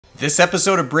This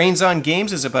episode of Brains on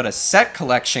Games is about a set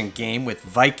collection game with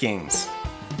Vikings.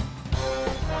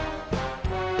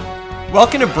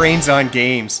 Welcome to Brains on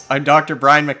Games. I'm Dr.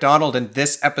 Brian McDonald, and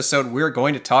this episode we're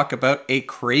going to talk about a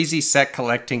crazy set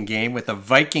collecting game with a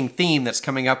Viking theme that's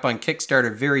coming up on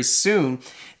Kickstarter very soon.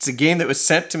 It's a game that was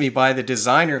sent to me by the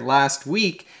designer last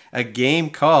week, a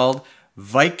game called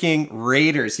Viking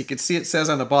Raiders. You can see it says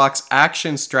on the box,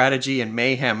 action, strategy, and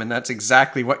mayhem, and that's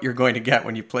exactly what you're going to get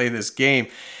when you play this game.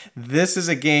 This is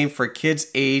a game for kids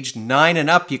aged 9 and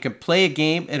up. You can play a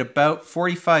game in about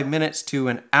 45 minutes to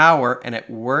an hour, and it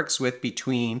works with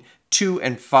between 2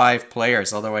 and 5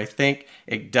 players, although I think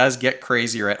it does get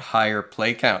crazier at higher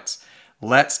play counts.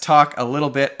 Let's talk a little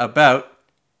bit about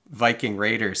Viking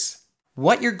Raiders.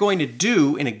 What you're going to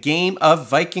do in a game of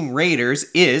Viking Raiders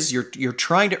is you're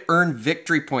trying to earn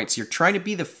victory points. You're trying to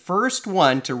be the first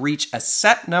one to reach a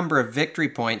set number of victory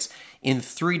points in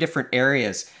 3 different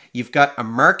areas. You've got a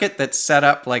market that's set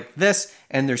up like this,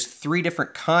 and there's 3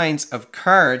 different kinds of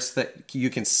cards that you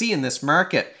can see in this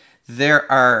market.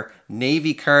 There are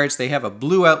navy cards, they have a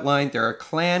blue outline. There are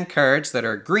clan cards that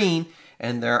are green,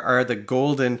 and there are the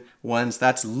golden ones,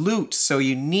 that's loot. So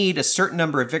you need a certain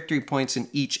number of victory points in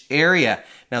each area.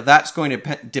 Now that's going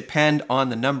to depend on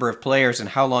the number of players and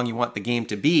how long you want the game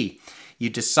to be. You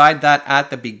decide that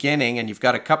at the beginning, and you've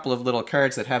got a couple of little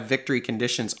cards that have victory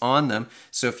conditions on them.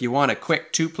 So if you want a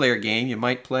quick 2-player game, you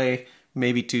might play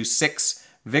maybe to 6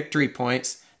 victory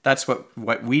points. That's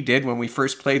what we did when we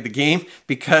first played the game,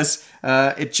 because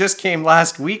it just came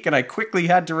last week and I quickly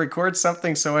had to record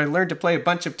something, so I learned to play a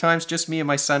bunch of times. Just me and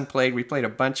my son played. We played a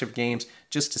bunch of games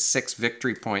just to 6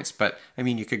 victory points. But I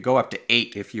mean, you could go up to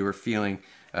 8 if you were feeling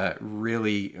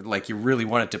really like you really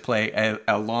wanted to play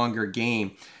a longer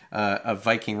game of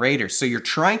Viking Raiders. So you're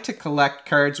trying to collect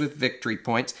cards with victory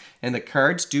points, and the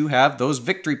cards do have those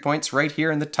victory points right here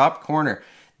in the top corner.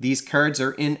 These cards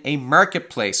are in a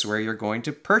marketplace where you're going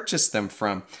to purchase them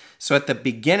from. So at the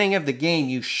beginning of the game,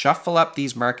 you shuffle up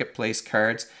these marketplace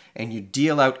cards and you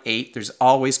deal out 8. There's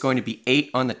always going to be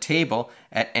 8 on the table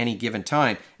at any given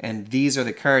time. And these are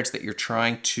the cards that you're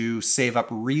trying to save up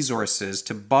resources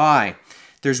to buy.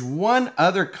 There's one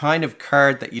other kind of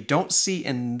card that you don't see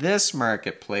in this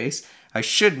marketplace. I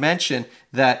should mention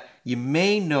that you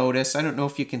may notice, I don't know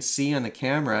if you can see on the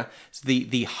camera,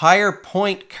 the higher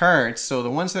point cards, so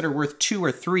the ones that are worth 2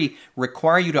 or 3,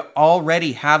 require you to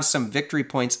already have some victory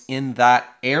points in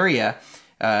that area.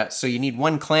 So you need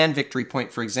 1 clan victory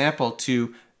point, for example,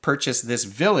 to purchase this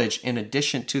village in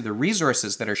addition to the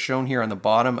resources that are shown here on the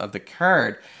bottom of the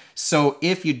card. So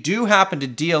if you do happen to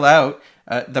deal out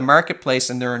the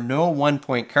marketplace and there are no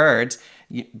 1-point cards,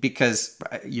 because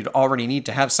you'd already need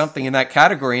to have something in that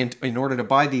category in order to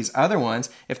buy these other ones.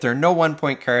 If there are no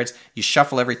 1-point cards, you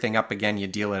shuffle everything up again, you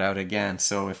deal it out again.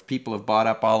 So if people have bought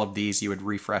up all of these, you would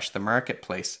refresh the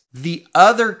marketplace. The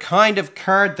other kind of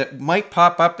card that might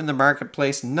pop up in the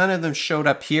marketplace, none of them showed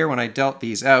up here when I dealt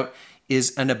these out,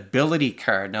 is an ability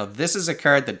card. Now this is a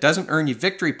card that doesn't earn you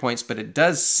victory points, but it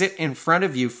does sit in front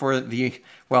of you for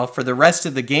the rest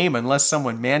of the game unless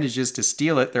someone manages to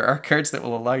steal it. There are cards that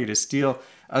will allow you to steal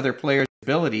other players'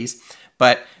 abilities,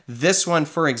 but this one,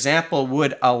 for example,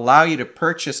 would allow you to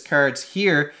purchase cards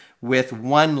here with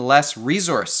 1 less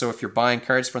resource. So if you're buying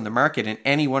cards from the market in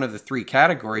any one of the 3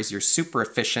 categories, you're super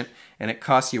efficient and it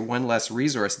costs you 1 less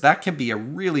resource. That can be a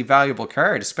really valuable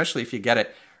card, especially if you get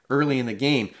it early in the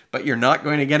game, but you're not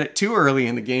going to get it too early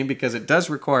in the game because it does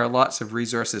require lots of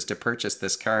resources to purchase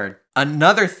this card.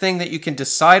 Another thing that you can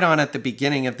decide on at the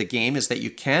beginning of the game is that you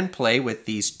can play with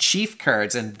these chief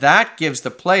cards, and that gives the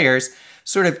players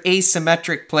sort of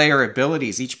asymmetric player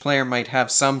abilities. Each player might have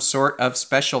some sort of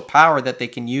special power that they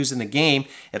can use in the game.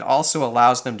 It also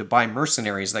allows them to buy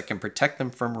mercenaries that can protect them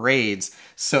from raids.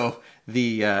 So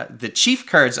the chief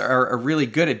cards are a really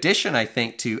good addition, I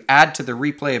think, to add to the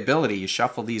replayability. You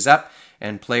shuffle these up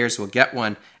and players will get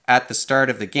one at the start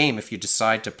of the game if you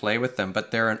decide to play with them,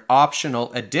 but they're an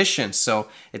optional addition. So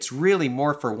it's really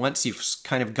more for once you've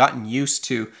kind of gotten used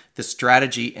to the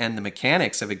strategy and the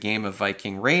mechanics of a game of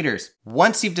Viking Raiders.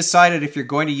 Once you've decided if you're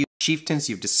going to use chieftains,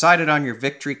 you've decided on your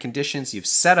victory conditions, you've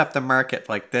set up the market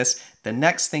like this, the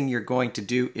next thing you're going to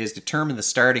do is determine the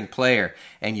starting player.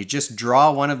 And you just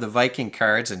draw one of the Viking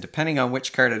cards, and depending on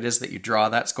which card it is that you draw,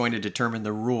 that's going to determine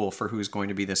the rule for who's going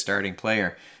to be the starting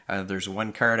player. There's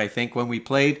one card, I think, when we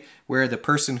played where the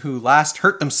person who last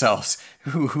hurt themselves,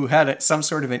 who had some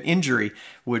sort of an injury,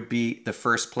 would be the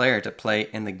first player to play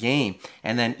in the game.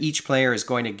 And then each player is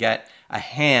going to get a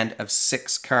hand of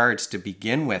 6 cards to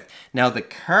begin with. Now, the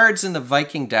cards in the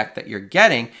Viking deck that you're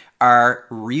getting are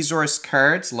resource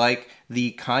cards, like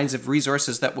the kinds of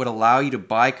resources that would allow you to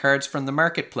buy cards from the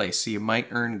marketplace. So you might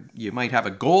have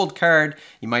a gold card,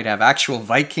 you might have actual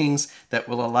Vikings that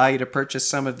will allow you to purchase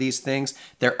some of these things.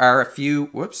 There are a few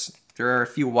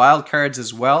wild cards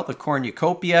as well. The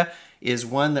Cornucopia is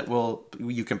one that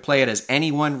you can play it as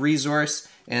any one resource.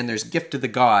 And there's Gift of the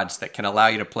Gods that can allow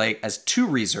you to play as 2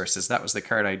 resources. That was the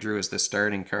card I drew as the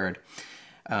starting card.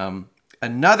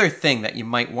 Another thing that you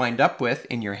might wind up with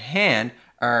in your hand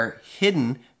are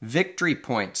hidden victory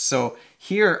points. So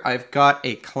here I've got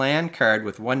a clan card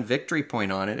with 1 victory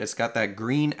point on it. It's got that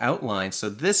green outline. So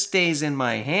this stays in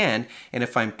my hand. And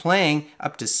if I'm playing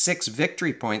up to 6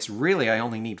 victory points, really I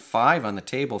only need 5 on the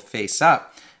table face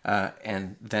up.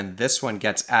 And then this one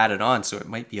gets added on, so it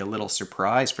might be a little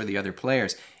surprise for the other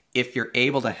players if you're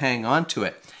able to hang on to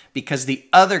it. Because the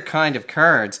other kind of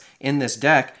cards in this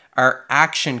deck are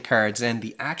action cards, and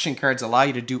the action cards allow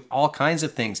you to do all kinds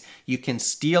of things. You can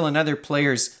steal another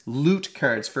player's loot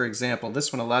cards, for example.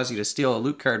 This one allows you to steal a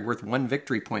loot card worth 1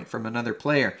 victory point from another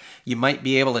player. You might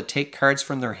be able to take cards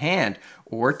from their hand,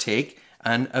 or take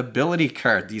an ability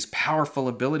card, these powerful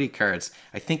ability cards.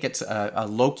 I think it's a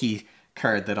Loki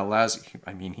card that allows,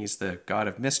 I mean, he's the god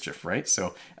of mischief, right?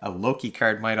 So a Loki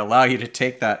card might allow you to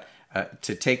take that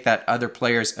other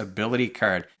player's ability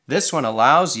card. This one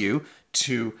allows you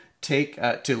to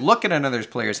look at another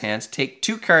player's hands, take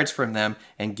 2 cards from them,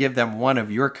 and give them 1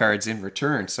 of your cards in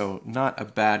return. So not a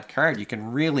bad card. You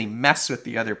can really mess with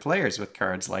the other players with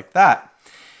cards like that.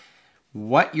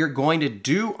 What you're going to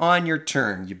do on your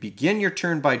turn, you begin your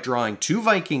turn by drawing 2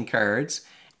 Viking cards,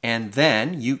 and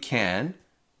then you can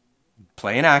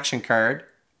play an action card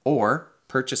or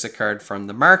purchase a card from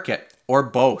the market, or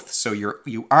both. So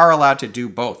you are allowed to do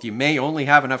both. You may only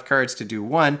have enough cards to do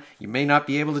one. You may not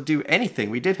be able to do anything.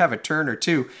 We did have a turn or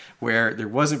two where there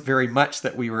wasn't very much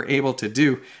that we were able to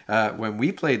do when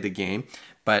we played the game.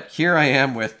 But here I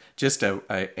am with just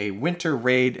a winter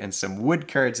raid and some wood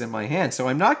cards in my hand. So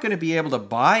I'm not going to be able to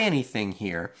buy anything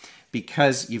here,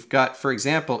 because you've got, for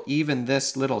example, even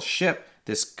this little ship,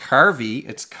 this Carvey,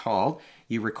 it's called.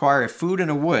 You require a food and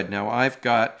a wood. Now I've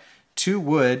got 2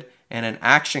 wood and an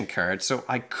action card. So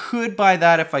I could buy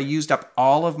that if I used up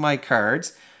all of my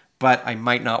cards, but I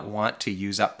might not want to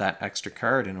use up that extra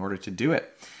card in order to do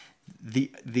it.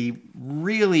 The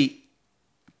really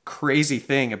crazy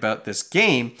thing about this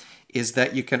game is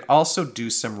that you can also do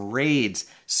some raids.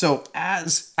 So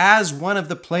as one of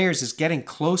the players is getting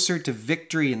closer to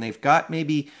victory, and they've got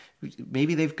maybe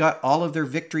they've got all of their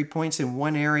victory points in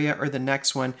one area or the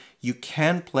next one, you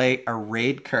can play a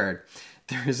raid card.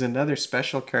 There is another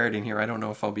special card in here. I don't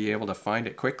know if I'll be able to find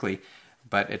it quickly,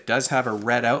 but it does have a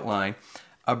red outline.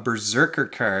 A Berserker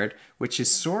card, which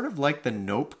is sort of like the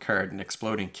Nope card in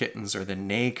Exploding Kittens, or the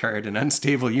Nay card in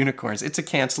Unstable Unicorns. It's a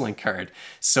canceling card.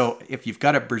 So if you've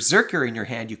got a Berserker in your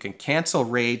hand, you can cancel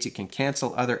raids, you can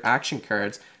cancel other action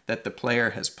cards that the player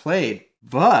has played.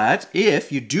 But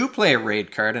if you do play a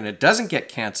raid card and it doesn't get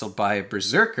canceled by a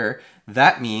Berserker,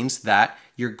 that means that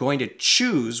you're going to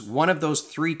choose one of those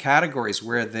 3 categories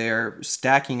where they're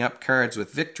stacking up cards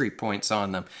with victory points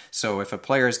on them. So if a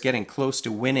player is getting close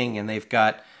to winning and they've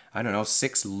got, I don't know,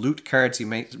 6 loot cards, you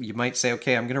might say,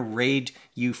 okay, I'm going to raid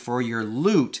you for your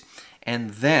loot.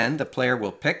 And then the player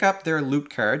will pick up their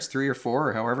loot cards, 3 or 4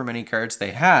 or however many cards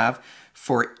they have.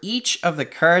 For each of the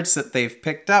cards that they've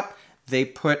picked up, they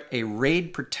put a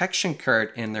raid protection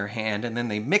card in their hand, and then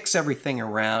they mix everything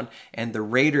around, and the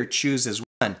raider chooses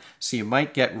one. So you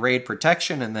might get raid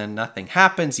protection and then nothing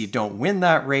happens. You don't win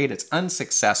that raid. It's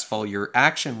unsuccessful. Your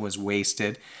action was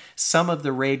wasted. Some of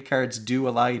the raid cards do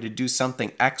allow you to do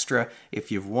something extra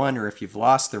if you've won or if you've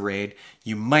lost the raid.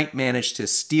 You might manage to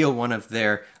steal one of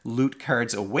their loot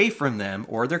cards away from them,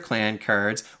 or their clan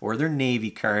cards, or their navy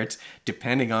cards,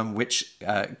 depending on which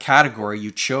category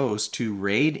you chose to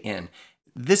raid in.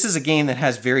 This is a game that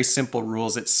has very simple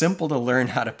rules. It's simple to learn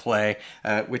how to play,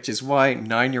 which is why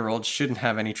 9-year-olds shouldn't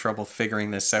have any trouble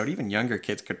figuring this out. Even younger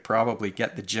kids could probably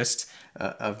get the gist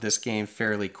of this game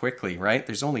fairly quickly, right?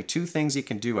 There's only 2 things you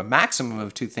can do, a maximum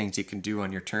of 2 things you can do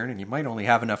on your turn, and you might only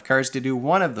have enough cards to do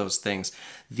one of those things.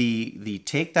 The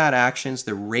take that actions,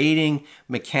 the raiding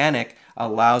mechanic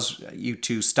allows you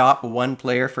to stop one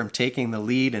player from taking the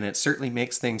lead, and it certainly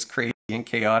makes things crazy and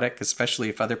chaotic, especially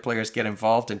if other players get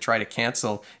involved and try to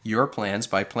cancel your plans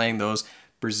by playing those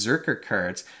Berserker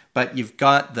cards. But you've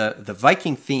got the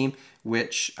Viking theme,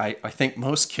 which I think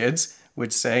most kids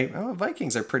would say, oh,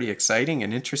 Vikings are pretty exciting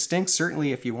and interesting.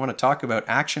 Certainly if you want to talk about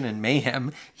action and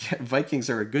mayhem, Vikings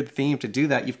are a good theme to do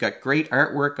that. You've got great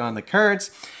artwork on the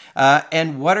cards.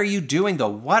 And what are you doing though?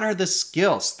 What are the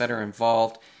skills that are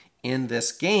involved in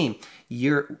this game?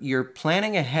 You're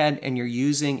planning ahead and you're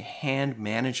using hand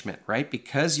management, right?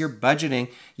 Because you're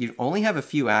budgeting, you only have a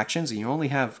few actions and you only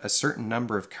have a certain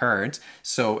number of cards.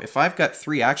 So if I've got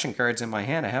 3 action cards in my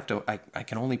hand, I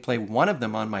can only play one of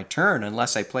them on my turn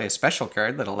unless I play a special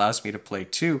card that allows me to play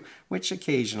 2, which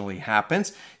occasionally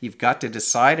happens. You've got to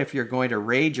decide if you're going to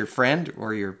raid your friend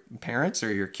or your parents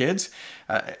or your kids,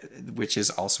 which is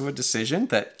also a decision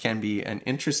that can be an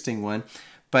interesting one.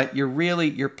 But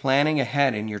you're planning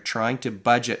ahead and you're trying to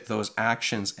budget those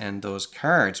actions and those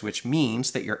cards, which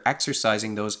means that you're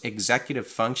exercising those executive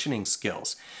functioning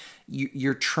skills.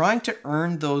 You're trying to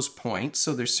earn those points,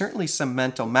 so there's certainly some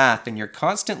mental math, and you're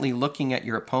constantly looking at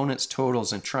your opponent's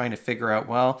totals and trying to figure out,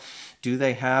 well, do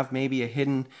they have maybe a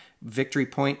hidden victory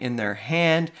point in their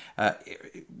hand?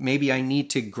 Maybe I need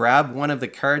to grab one of the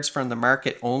cards from the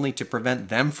market only to prevent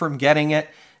them from getting it.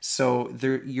 So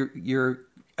you're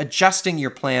adjusting your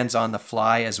plans on the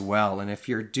fly as well. And if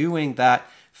you're doing that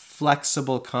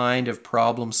flexible kind of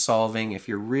problem solving, if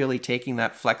you're really taking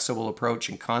that flexible approach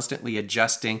and constantly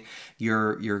adjusting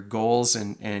your goals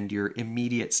and your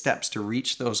immediate steps to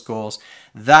reach those goals,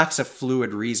 that's a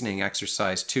fluid reasoning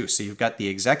exercise too. So you've got the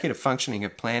executive functioning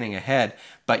of planning ahead,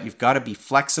 but you've got to be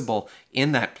flexible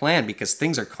in that plan because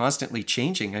things are constantly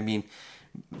changing. I mean,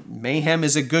 mayhem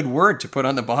is a good word to put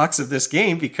on the box of this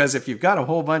game, because if you've got a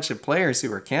whole bunch of players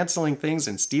who are canceling things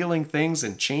and stealing things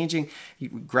and changing,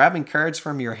 grabbing cards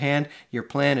from your hand, your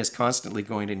plan is constantly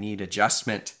going to need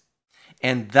adjustment.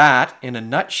 And that, in a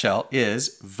nutshell,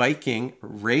 is Viking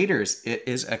Raiders. It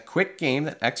is a quick game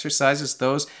that exercises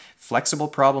those flexible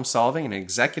problem solving and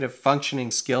executive functioning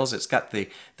skills. It's got the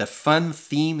fun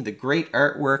theme, the great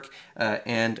artwork,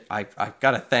 and I've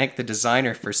got to thank the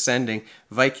designer for sending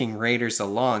Viking Raiders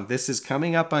along. This is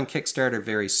coming up on Kickstarter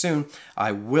very soon.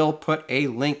 I will put a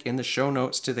link in the show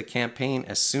notes to the campaign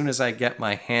as soon as I get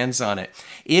my hands on it.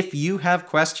 If you have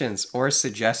questions or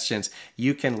suggestions,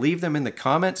 you can leave them in the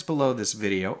comments below this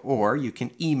video, or you can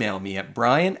email me at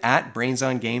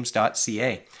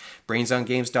brian@brainsongames.ca.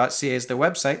 brainsongames.ca is the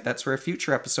website. That's where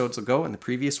future episodes will go, and the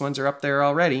previous ones are up there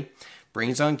already.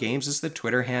 Brains on Games is the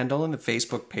Twitter handle and the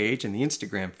Facebook page and the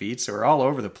Instagram feed, so we're all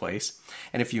over the place.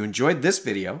 And if you enjoyed this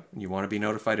video and you want to be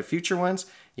notified of future ones,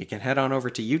 you can head on over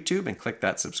to YouTube and click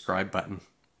that subscribe button.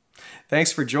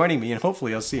 Thanks for joining me, and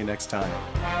hopefully I'll see you next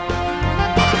time.